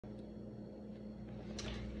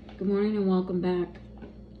Good morning and welcome back.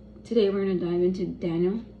 Today we're going to dive into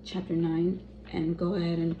Daniel chapter 9 and go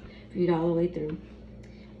ahead and read all the way through.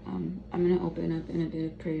 I'm going to open up in a bit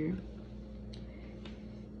of prayer.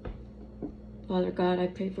 Father God, I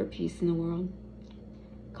pray for peace in the world.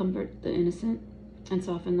 Comfort the innocent and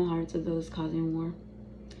soften the hearts of those causing war.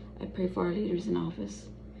 I pray for our leaders in office.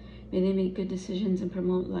 May they make good decisions and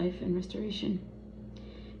promote life and restoration.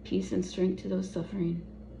 Peace and strength to those suffering.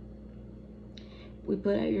 We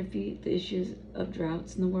put at your feet the issues of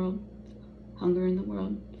droughts in the world, hunger in the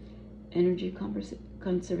world, energy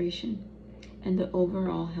conservation, and the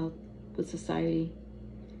overall health of society.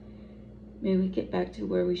 May we get back to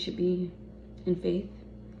where we should be in faith.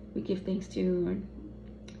 We give thanks to you, Lord.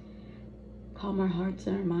 Calm our hearts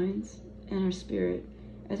and our minds and our spirit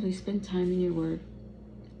as we spend time in your word.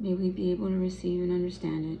 May we be able to receive and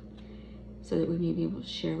understand it so that we may be able to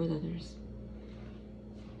share with others.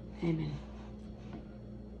 Amen.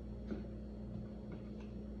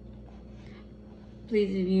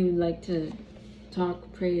 Please, if you would like to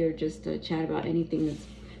talk, pray, or just chat about anything that's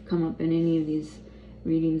come up in any of these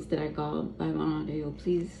readings that I got by on audio,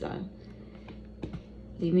 please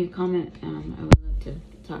leave me a comment. I would love to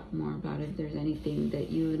talk more about it. If there's anything that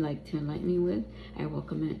you would like to enlighten me with, I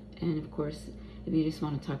welcome it. And of course, if you just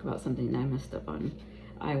want to talk about something that I messed up on,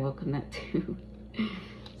 I welcome that too.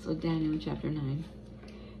 So Daniel chapter 9.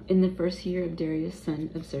 In the first year of Darius,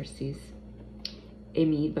 son of Xerxes, a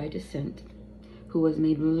Mede by descent, who was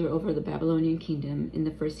made ruler over the Babylonian kingdom in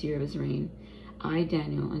the first year of his reign, I,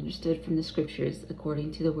 Daniel, understood from the scriptures,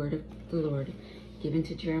 according to the word of the Lord given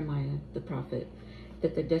to Jeremiah the prophet,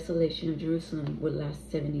 that the desolation of Jerusalem would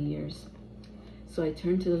last 70 years. So I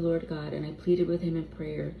turned to the Lord God, and I pleaded with him in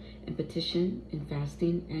prayer and petition, in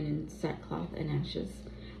fasting, and in sackcloth and ashes.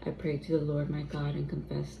 I prayed to the Lord my God and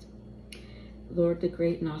confessed, Lord, the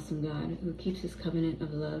great and awesome God, who keeps his covenant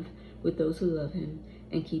of love with those who love him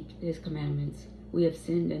and keep his commandments, we have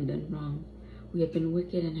sinned and done wrong. We have been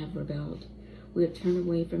wicked and have rebelled. We have turned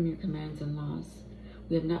away from your commands and laws.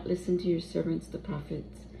 We have not listened to your servants, the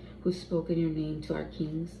prophets, who spoke in your name to our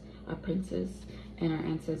kings, our princes, and our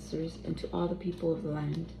ancestors, and to all the people of the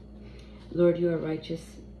land. Lord, you are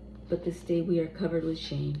righteous, but this day we are covered with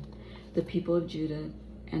shame, the people of Judah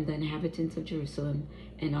and the inhabitants of Jerusalem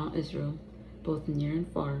and all Israel, both near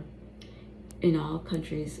and far, in all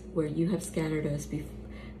countries where you have scattered us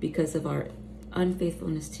because of our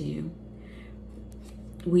unfaithfulness to you.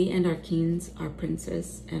 We and our kings, our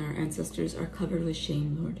princes, and our ancestors are covered with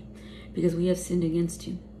shame, Lord, because we have sinned against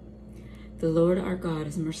you. The Lord our God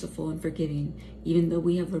is merciful and forgiving, even though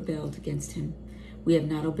we have rebelled against him. We have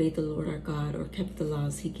not obeyed the Lord our God or kept the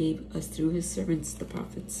laws he gave us through his servants, the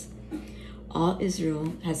prophets. All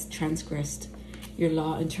Israel has transgressed your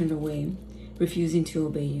law and turned away, refusing to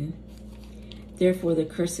obey you. Therefore, the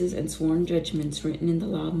curses and sworn judgments written in the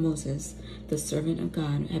law of Moses, the servant of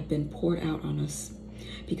God, have been poured out on us,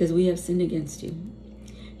 because we have sinned against you.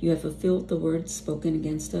 You have fulfilled the words spoken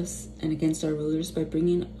against us and against our rulers by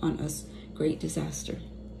bringing on us great disaster.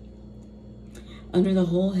 Under the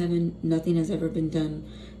whole heaven, nothing has ever been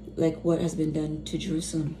done like what has been done to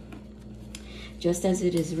Jerusalem. Just as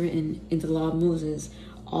it is written in the law of Moses,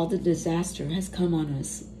 all the disaster has come on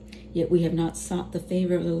us, yet we have not sought the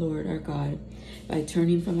favor of the Lord our God by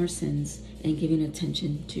turning from our sins and giving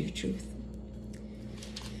attention to your truth.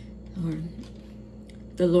 Lord,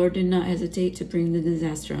 the Lord did not hesitate to bring the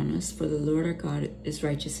disaster on us, for the Lord our God is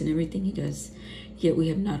righteous in everything he does, yet we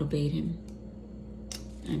have not obeyed him.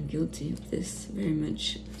 I'm guilty of this very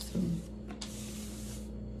much, so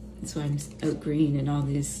that's why I'm agreeing in all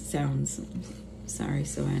these sounds. Sorry,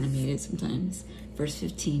 so animated sometimes. Verse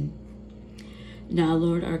 15. Now,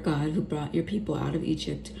 Lord our God, who brought your people out of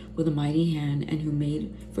Egypt with a mighty hand, and who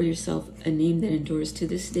made for yourself a name that endures to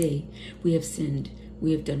this day, we have sinned,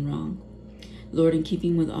 we have done wrong. Lord, in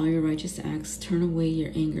keeping with all your righteous acts, turn away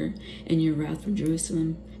your anger and your wrath from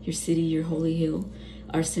Jerusalem, your city, your holy hill.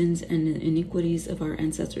 Our sins and the iniquities of our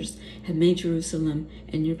ancestors have made Jerusalem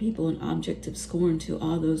and your people an object of scorn to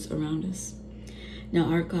all those around us. Now,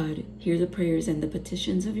 our God, hear the prayers and the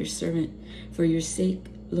petitions of your servant. For your sake,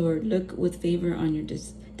 Lord, look with favor on your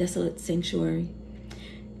desolate sanctuary.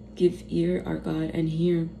 Give ear, our God, and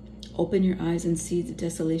hear. Open your eyes and see the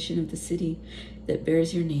desolation of the city that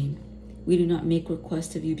bears your name. We do not make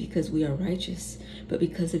request of you because we are righteous, but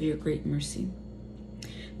because of your great mercy.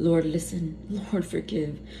 Lord, listen. Lord,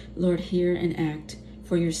 forgive. Lord, hear and act.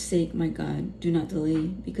 For your sake, my God, do not delay,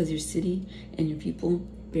 because your city and your people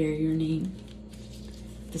bear your name.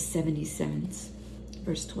 The 77th,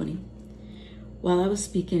 verse 20. While I was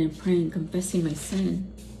speaking and praying, confessing my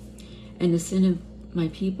sin and the sin of my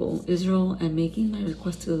people, Israel, and making my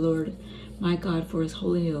request to the Lord, my God, for his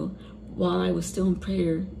holy hill. While I was still in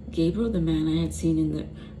prayer, Gabriel, the man I had seen in the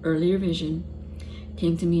earlier vision,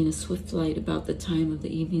 came to me in a swift light about the time of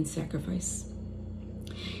the evening sacrifice.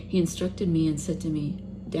 He instructed me and said to me,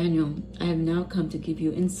 Daniel, I have now come to give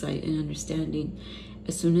you insight and understanding.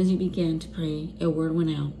 As soon as you began to pray, a word went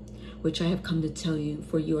out, which I have come to tell you,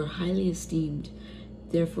 for you are highly esteemed.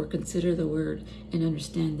 Therefore consider the word and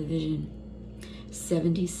understand the vision.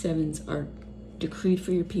 70 sevens are decreed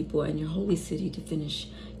for your people and your holy city to finish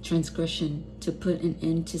transgression, to put an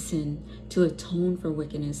end to sin, to atone for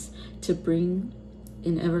wickedness, to bring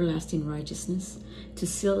in everlasting righteousness, to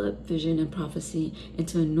seal up vision and prophecy, and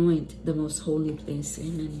to anoint the most holy place.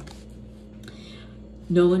 Amen.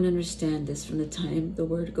 No one understands this from the time the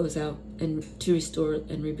word goes out and to restore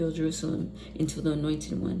and rebuild Jerusalem until the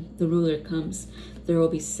anointed one, the ruler, comes. There will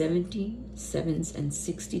be 70 sevens and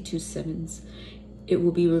 62 sevens. It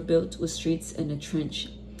will be rebuilt with streets and a trench.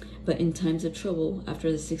 But in times of trouble,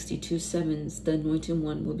 after the 62 sevens, the anointed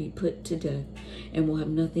one will be put to death and will have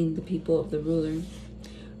nothing. The people of the ruler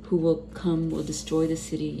who will come will destroy the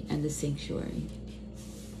city and the sanctuary.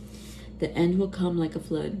 The end will come like a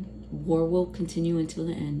flood. War will continue until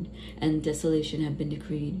the end, and desolation have been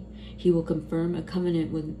decreed. He will confirm a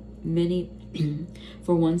covenant with many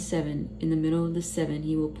for 1 7. In the middle of the 7,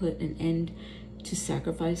 he will put an end to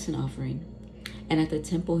sacrifice and offering. And at the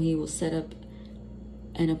temple he will set up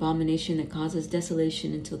an abomination that causes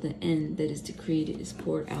desolation until the end that is decreed is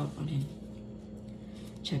poured out on him.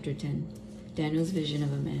 Chapter 10. Daniel's vision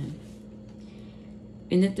of a man.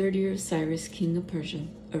 In the 3rd year of Cyrus, king of Persia,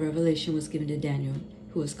 a revelation was given to Daniel,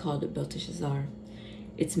 who was called Belteshazzar.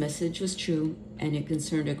 Its message was true, and it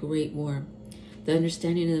concerned a great war. The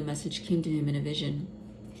understanding of the message came to him in a vision.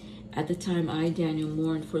 At the time I, Daniel,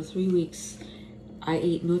 mourned for 3 weeks. I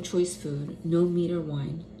ate no choice food, no meat or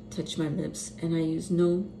wine touched my lips, and I used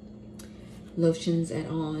no lotions at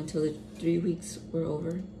all until the 3 weeks were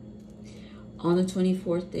over. On the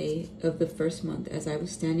 24th day of the 1st month, as I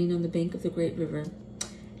was standing on the bank of the great river,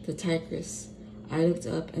 the Tigris, I looked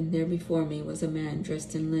up, and there before me was a man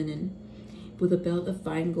dressed in linen, with a belt of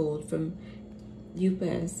fine gold from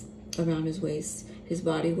Uphaz around his waist. His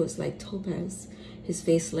body was like topaz, his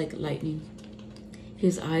face like lightning,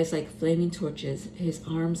 his eyes like flaming torches, his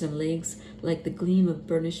arms and legs like the gleam of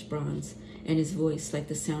burnished bronze, and his voice like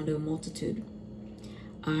the sound of a multitude.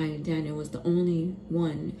 I, Daniel, was the only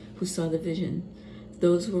one who saw the vision.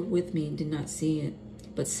 Those who were with me did not see it,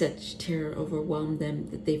 but such terror overwhelmed them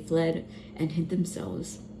that they fled and hid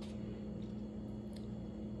themselves.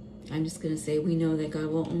 I'm just going to say, we know that God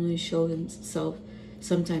will only show himself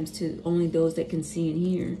sometimes to only those that can see and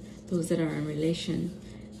hear, those that are in relation,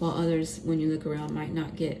 while others, when you look around, might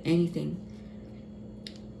not get anything.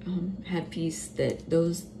 Have peace that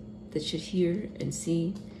those that should hear and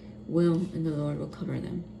see will, and the Lord will cover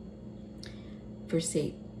them. Verse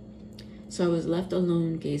 8. So I was left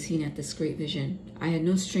alone, gazing at this great vision. I had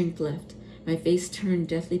no strength left. My face turned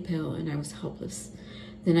deathly pale, and I was helpless.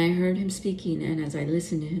 Then I heard him speaking, and as I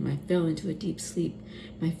listened to him, I fell into a deep sleep,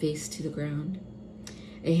 my face to the ground.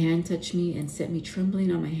 A hand touched me and set me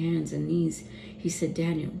trembling on my hands and knees. He said,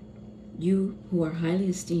 Daniel, you who are highly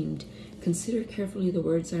esteemed, consider carefully the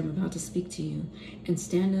words I am about to speak to you, and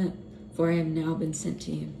stand up, for I have now been sent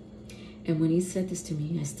to you. And when he said this to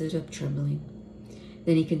me, I stood up trembling.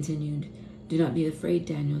 Then he continued, do not be afraid,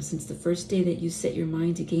 Daniel, since the first day that you set your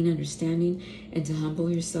mind to gain understanding and to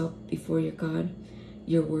humble yourself before your God,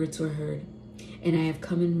 your words were heard, and I have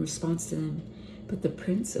come in response to them. But the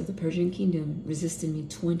prince of the Persian kingdom resisted me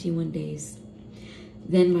 21 days.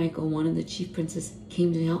 Then Michael, one of the chief princes,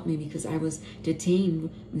 came to help me because I was detained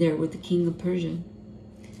there with the king of Persia.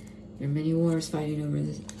 There are many wars fighting over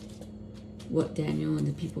this, what Daniel and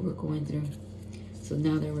the people were going through. So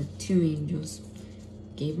now there were 2 angels,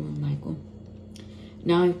 Gabriel and Michael.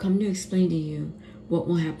 Now I've come to explain to you what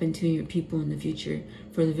will happen to your people in the future,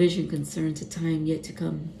 for the vision concerns a time yet to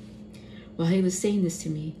come. While he was saying this to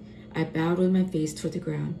me, I bowed with my face toward the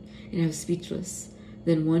ground, and I was speechless.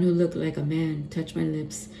 Then one who looked like a man touched my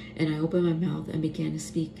lips, and I opened my mouth and began to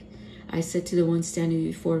speak. I said to the one standing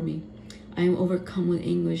before me, I am overcome with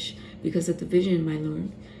anguish because of the vision, my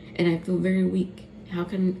Lord, and I feel very weak. How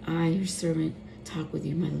can I, your servant, talk with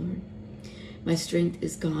you, my Lord? My strength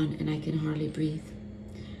is gone, and I can hardly breathe.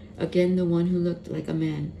 Again, the one who looked like a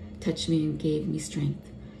man touched me and gave me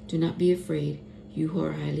strength. Do not be afraid, you who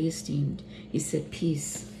are highly esteemed. He said,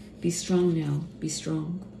 peace. Be strong now, be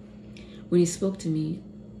strong. When he spoke to me,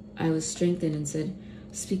 I was strengthened and said,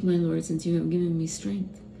 speak, my Lord, since you have given me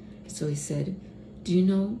strength. So he said, do you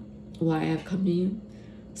know why I have come to you?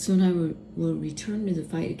 Soon I will return to the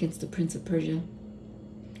fight against the prince of Persia.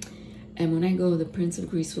 And when I go, the prince of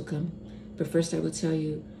Greece will come. But first I will tell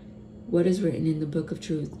you what is written in the book of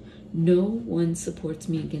truth. No one supports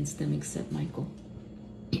me against them except Michael.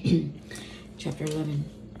 Chapter 11.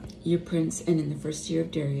 Your prince, and in the first year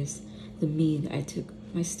of Darius, the Mede, I took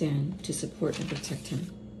my stand to support and protect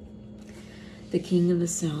him. The king of the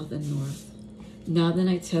south and north. Now then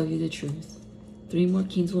I tell you the truth. 3 more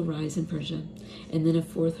kings will rise in Persia, and then a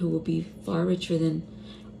 4th who will be far richer than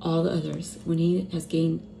all the others. When he has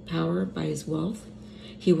gained power by his wealth,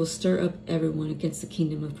 he will stir up everyone against the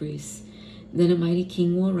kingdom of Greece. Then a mighty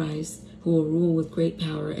king will arise, who will rule with great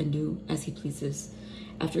power and do as he pleases.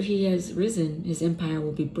 After he has risen, his empire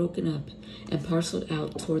will be broken up and parceled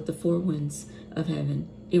out toward the 4 winds of heaven.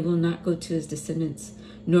 It will not go to his descendants,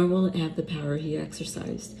 nor will it have the power he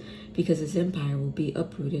exercised, because his empire will be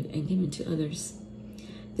uprooted and given to others.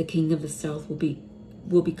 The king of the south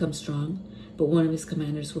will become strong, but one of his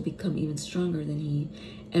commanders will become even stronger than he,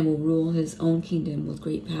 and will rule his own kingdom with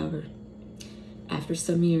great power. After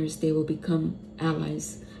some years, they will become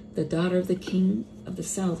allies. The daughter of the king of the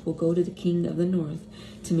south will go to the king of the north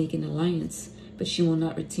to make an alliance, but she will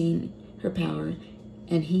not retain her power,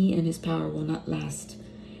 and he and his power will not last.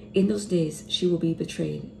 In those days, she will be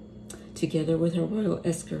betrayed, together with her royal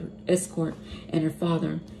escort and her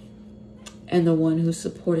father, and the one who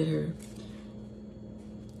supported her.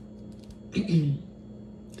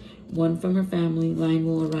 One from her family line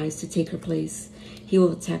will arise to take her place. He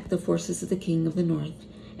will attack the forces of the king of the north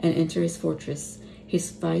and enter his fortress. He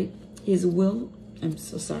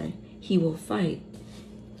will fight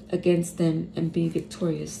against them and be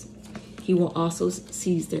victorious. He will also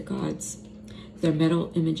seize their gods, their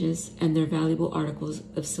metal images, and their valuable articles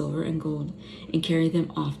of silver and gold, and carry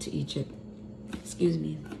them off to Egypt. Excuse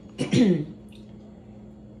me.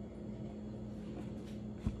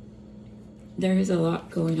 There is a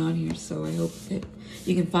lot going on here, so I hope that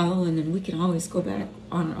you can follow, and then we can always go back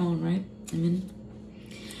on our own, right? Amen.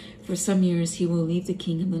 For some years, he will leave the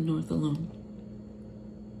king of the north alone.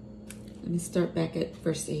 Let me start back at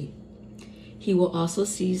verse 8. He will also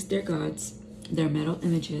seize their gods, their metal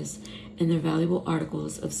images, and their valuable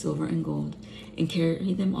articles of silver and gold, and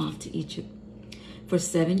carry them off to Egypt. For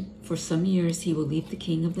some years, he will leave the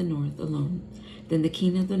king of the north alone. Then the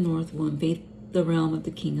king of the north will invade the realm of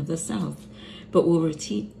the king of the south, but will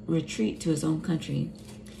retreat to his own country.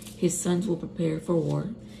 His sons will prepare for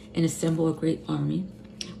war and assemble a great army,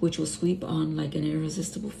 which will sweep on like an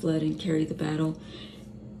irresistible flood and carry the battle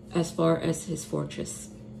as far as his fortress.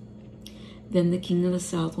 Then the king of the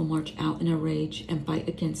south will march out in a rage and fight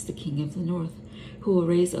against the king of the north, who will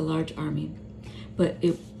raise a large army, but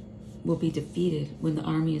it will be defeated when the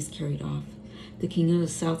army is carried off. The king of the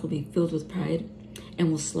south will be filled with pride and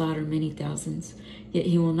will slaughter many thousands, yet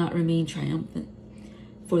he will not remain triumphant.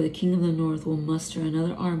 For the king of the north will muster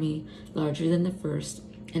another army larger than the first,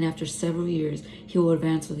 and after several years he will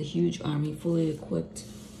advance with a huge army fully equipped.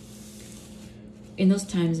 In those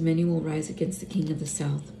times many will rise against the king of the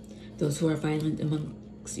south. Those who are violent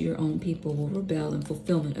amongst your own people will rebel in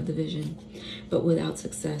fulfillment of the vision, but without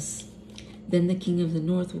success. Then the king of the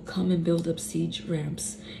north will come and build up siege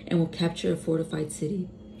ramps and will capture a fortified city.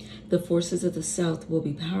 The forces of the south will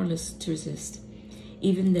be powerless to resist.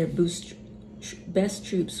 Even their best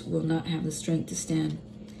troops will not have the strength to stand.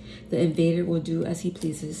 The invader will do as he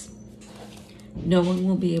pleases. No one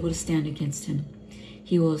will be able to stand against him.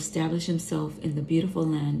 He will establish himself in the beautiful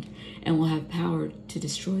land and will have power to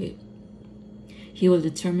destroy it. He will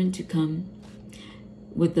determine to come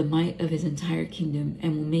with the might of his entire kingdom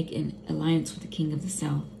and will make an alliance with the king of the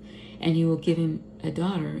south, and he will give him a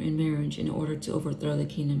daughter in marriage in order to overthrow the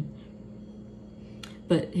kingdom.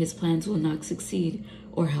 But his plans will not succeed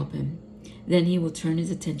or help him. Then he will turn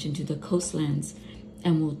his attention to the coastlands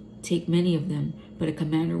and will take many of them, but a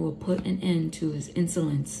commander will put an end to his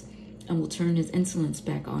insolence and will turn his insolence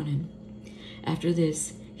back on him. After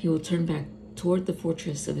this, he will turn back toward the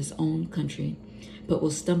fortress of his own country, but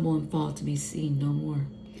will stumble and fall to be seen no more.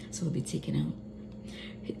 So he'll be taken out.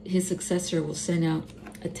 His successor will send out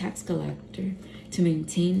a tax collector to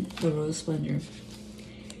maintain the royal splendor.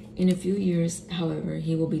 In a few years, however,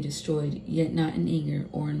 he will be destroyed, yet not in anger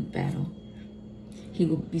or in battle. He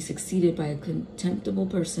will be succeeded by a contemptible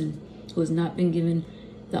person who has not been given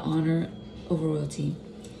the honor of royalty.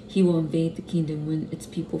 He will invade the kingdom when its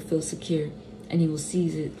people feel secure, and he will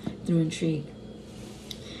seize it through intrigue.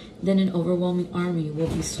 Then an overwhelming army will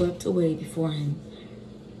be swept away before him.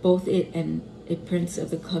 Both it and a prince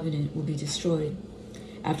of the covenant will be destroyed.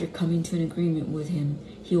 After coming to an agreement with him,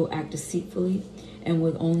 he will act deceitfully, and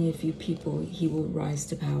with only a few people he will rise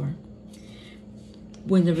to power.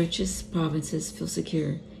 When the richest provinces feel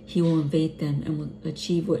secure, he will invade them and will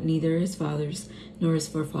achieve what neither his fathers nor his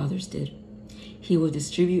forefathers did. He will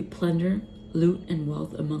distribute plunder, loot, and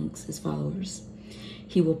wealth amongst his followers.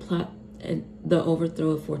 He will plot the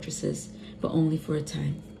overthrow of fortresses, but only for a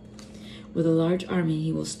time. With a large army,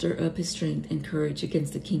 he will stir up his strength and courage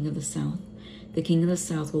against the king of the south. The king of the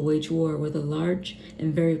south will wage war with a large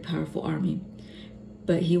and very powerful army,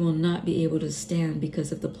 but he will not be able to stand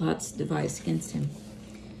because of the plots devised against him.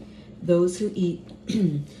 Those who eat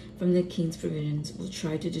from the king's provisions will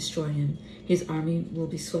try to destroy him. His army will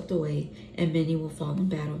be swept away, and many will fall in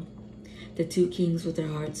battle. The two kings, with their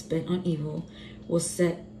hearts bent on evil, will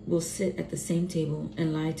sit at the same table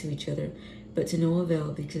and lie to each other, but to no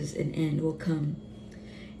avail, because an end will come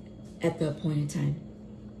at the appointed time.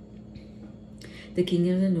 The king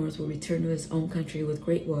of the north will return to his own country with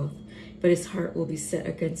great wealth, but his heart will be set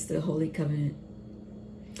against the holy covenant.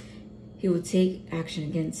 He will take action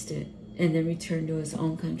against it and then return to his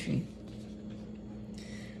own country.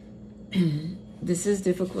 This is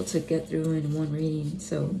difficult to get through in one reading,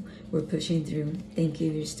 so we're pushing through. Thank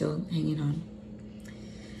you, you're still hanging on.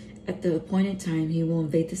 At the appointed time, he will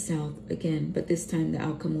invade the south again, but this time the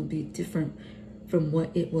outcome will be different from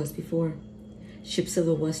what it was before. Ships of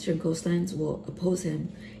the western coastlines will oppose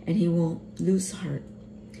him, and he will lose heart.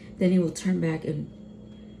 Then he will turn back and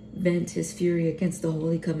vent his fury against the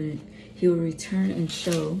holy covenant. He will return and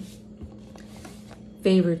show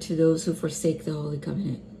favor to those who forsake the holy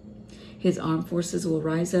covenant. His armed forces will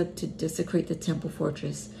rise up to desecrate the temple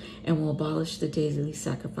fortress and will abolish the daily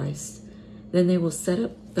sacrifice. Then they will set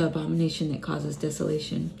up the abomination that causes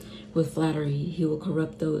desolation. With flattery, he will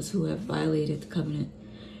corrupt those who have violated the covenant.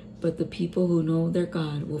 But the people who know their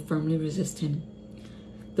God will firmly resist him.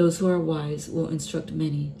 Those who are wise will instruct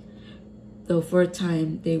many. Though for a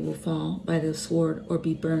time they will fall by the sword or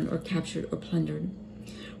be burned or captured or plundered.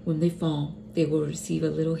 When they fall, they will receive a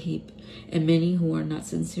little heap, and many who are not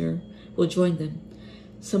sincere will join them.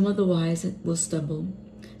 Some of the wise will stumble,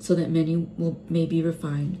 so that many may be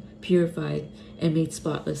refined, purified, and made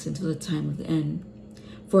spotless until the time of the end.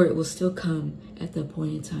 For it will still come at the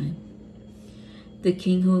appointed time. The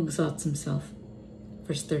king who exalts himself.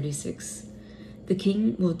 Verse 36. The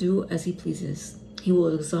king will do as he pleases. He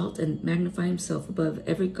will exalt and magnify himself above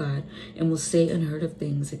every god and will say unheard of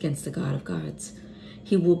things against the God of gods.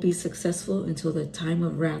 He will be successful until the time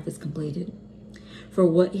of wrath is completed. For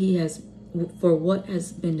what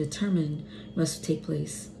has been determined must take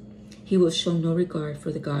place. He will show no regard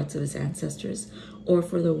for the gods of his ancestors or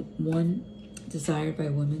for the one desired by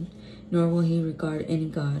women, nor will he regard any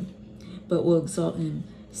god, but will exalt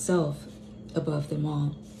himself above them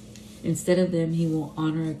all. Instead of them, he will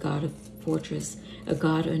honor a god of fortress, a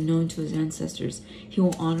god unknown to his ancestors. He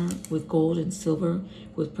will honor with gold and silver,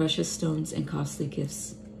 with precious stones and costly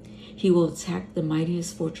gifts. He will attack the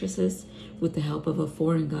mightiest fortresses with the help of a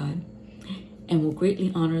foreign god, and will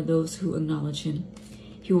greatly honor those who acknowledge him.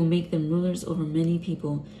 He will make them rulers over many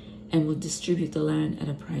people and will distribute the land at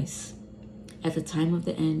a price. At the time of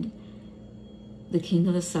the end, the king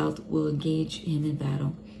of the south will engage him in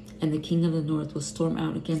battle, and the king of the north will storm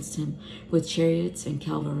out against him with chariots and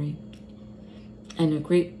cavalry. And a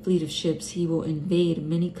great fleet of ships. He will invade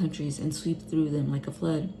many countries and sweep through them like a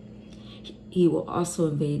flood. He will also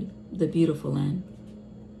invade the beautiful land.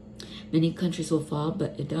 Many countries will fall,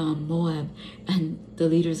 but Edom, Moab, and the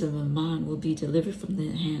leaders of Ammon will be delivered from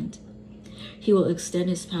their hand. He will extend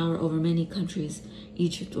his power over many countries.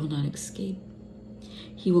 Egypt will not escape.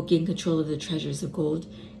 He will gain control of the treasures of gold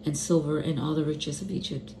and silver and all the riches of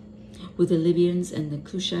Egypt, with the Libyans and the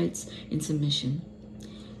Cushites in submission.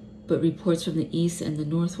 But reports from the east and the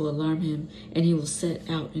north will alarm him, and he will set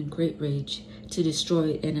out in great rage to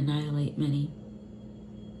destroy and annihilate many.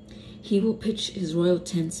 He will pitch his royal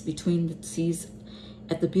tents between the seas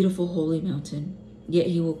at the beautiful holy mountain, yet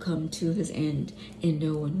he will come to his end, and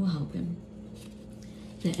no one will help him.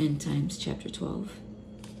 The End Times, chapter 12.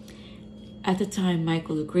 At the time,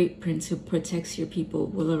 Michael, the great prince who protects your people,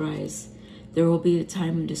 will arise. There will be a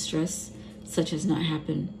time of distress, such as not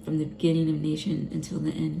happened from the beginning of nation until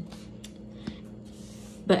the end.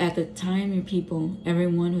 But at the time your people,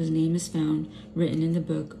 everyone whose name is found written in the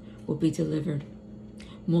book, will be delivered.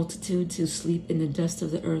 Multitudes who sleep in the dust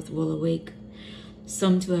of the earth will awake,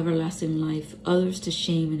 some to everlasting life, others to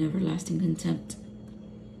shame and everlasting contempt.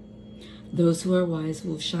 Those who are wise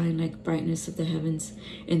will shine like brightness of the heavens,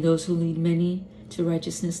 and those who lead many to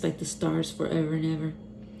righteousness like the stars forever and ever.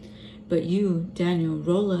 But you, Daniel,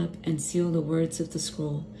 roll up and seal the words of the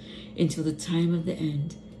scroll until the time of the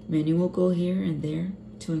end. Many will go here and there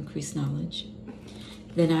to increase knowledge.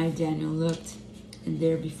 Then I, Daniel, looked, and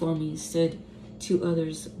there before me stood 2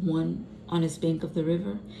 others, one on his bank of the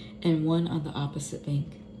river and one on the opposite bank.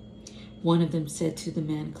 One of them said to the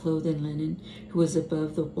man clothed in linen, who was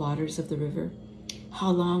above the waters of the river,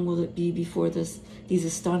 "How long will it be before these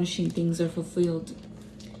astonishing things are fulfilled?"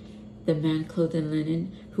 The man clothed in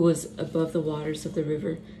linen, who was above the waters of the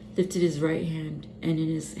river, lifted his right hand and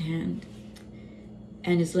his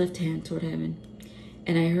left hand toward heaven.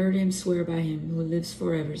 And I heard him swear by him who lives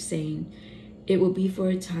forever, saying, "It will be for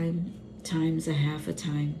a time, times a half a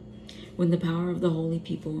time, when the power of the holy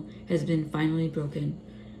people has been finally broken.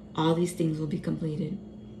 All these things will be completed."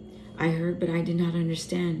 I heard, but I did not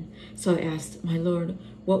understand. So I asked, "My Lord,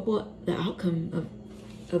 what will the outcome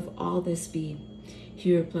of all this be?"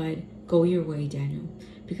 He replied, "Go your way, Daniel,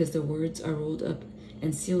 because the words are rolled up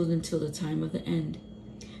and sealed until the time of the end.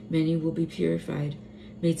 Many will be purified,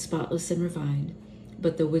 made spotless and refined,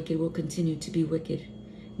 but the wicked will continue to be wicked.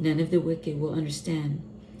 None of the wicked will understand,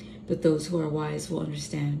 but those who are wise will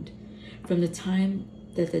understand. From the time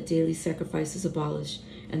that the daily sacrifice is abolished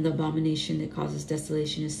and the abomination that causes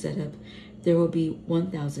desolation is set up, there will be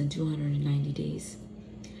 1,290 days.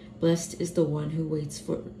 Blessed is the one who waits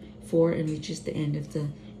for and reaches the end of the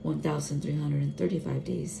 1,335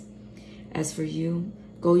 days. As for you,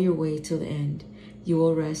 go your way till the end. You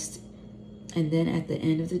will rest, and then at the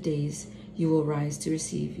end of the days, you will rise to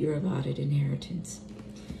receive your allotted inheritance."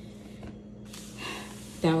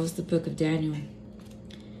 That was the book of Daniel.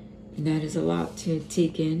 And that is a lot to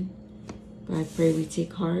take in. But I pray we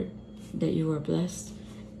take heart, that you are blessed,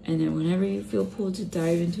 and that whenever you feel pulled to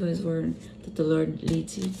dive into his word, that the Lord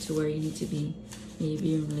leads you to where you need to be. May you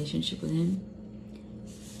be in relationship with him,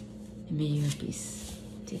 and may you have peace.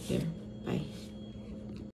 Take care. Bye.